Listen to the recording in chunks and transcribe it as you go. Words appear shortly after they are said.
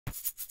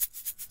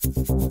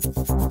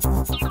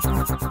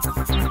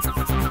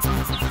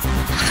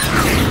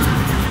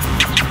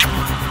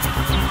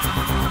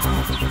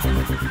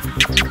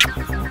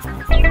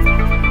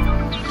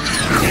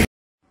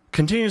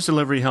Continuous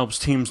delivery helps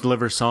teams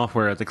deliver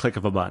software at the click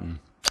of a button.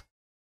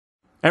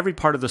 Every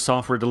part of the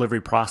software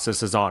delivery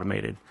process is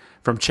automated,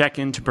 from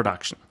check-in to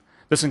production.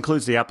 This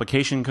includes the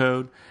application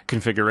code,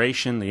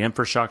 configuration, the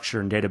infrastructure,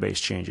 and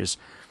database changes,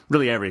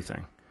 really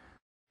everything.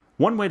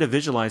 One way to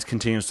visualize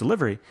continuous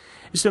delivery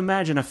is to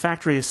imagine a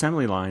factory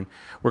assembly line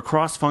where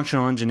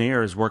cross-functional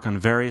engineers work on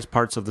various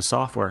parts of the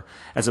software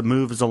as it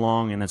moves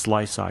along in its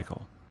life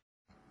cycle.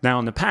 Now,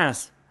 in the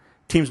past,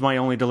 teams might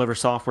only deliver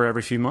software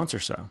every few months or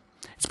so.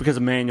 It's because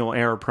of manual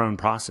error-prone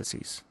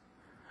processes.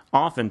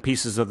 Often,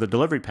 pieces of the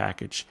delivery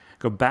package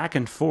go back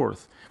and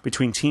forth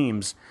between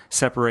teams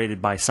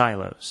separated by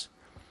silos.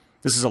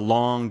 This is a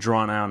long,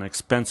 drawn-out, and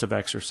expensive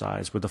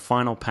exercise with the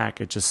final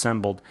package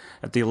assembled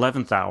at the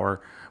 11th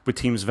hour, with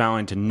teams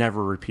vowing to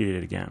never repeat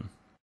it again.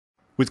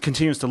 With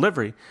continuous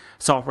delivery,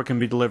 software can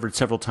be delivered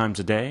several times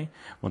a day,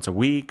 once a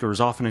week, or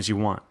as often as you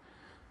want.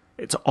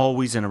 It's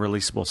always in a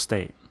releasable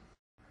state.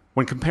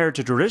 When compared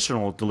to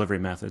traditional delivery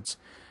methods,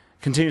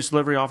 continuous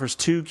delivery offers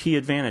two key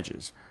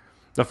advantages.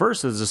 The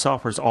first is the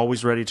software is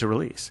always ready to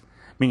release,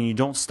 meaning you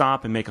don't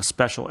stop and make a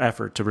special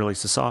effort to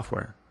release the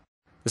software.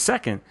 The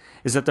second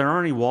is that there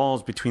aren't any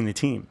walls between the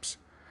teams.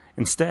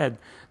 Instead,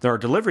 there are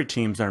delivery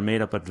teams that are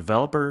made up of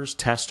developers,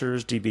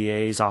 testers,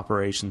 DBAs,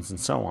 operations, and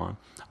so on,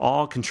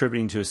 all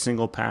contributing to a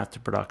single path to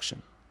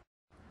production.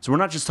 So we're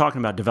not just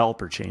talking about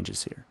developer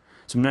changes here.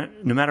 So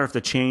no matter if the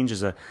change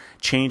is a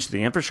change to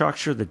the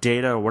infrastructure, the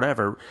data, or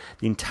whatever,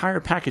 the entire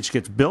package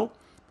gets built,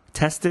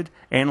 tested,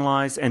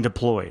 analyzed, and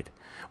deployed.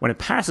 When it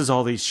passes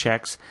all these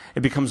checks,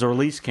 it becomes a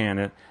release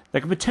candidate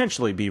that can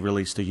potentially be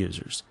released to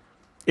users,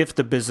 if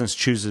the business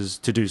chooses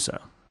to do so.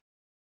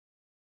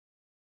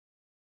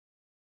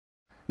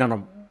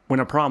 Now,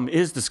 when a problem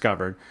is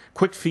discovered,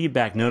 quick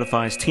feedback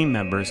notifies team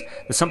members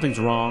that something's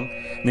wrong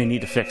and they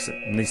need to fix it,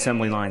 and the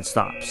assembly line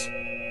stops.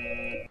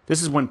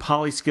 This is when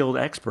poly-skilled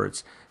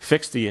experts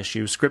fix the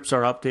issue, scripts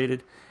are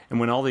updated, and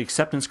when all the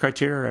acceptance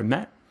criteria are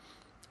met,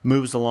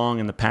 moves along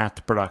in the path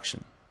to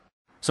production.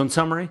 So in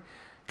summary,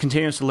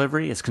 continuous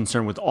delivery is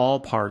concerned with all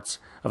parts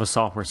of a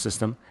software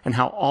system and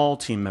how all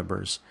team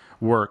members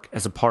work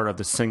as a part of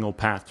the single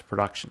path to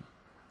production.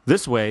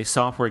 This way,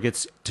 software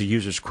gets to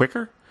users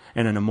quicker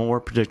and in a more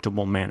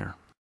predictable manner.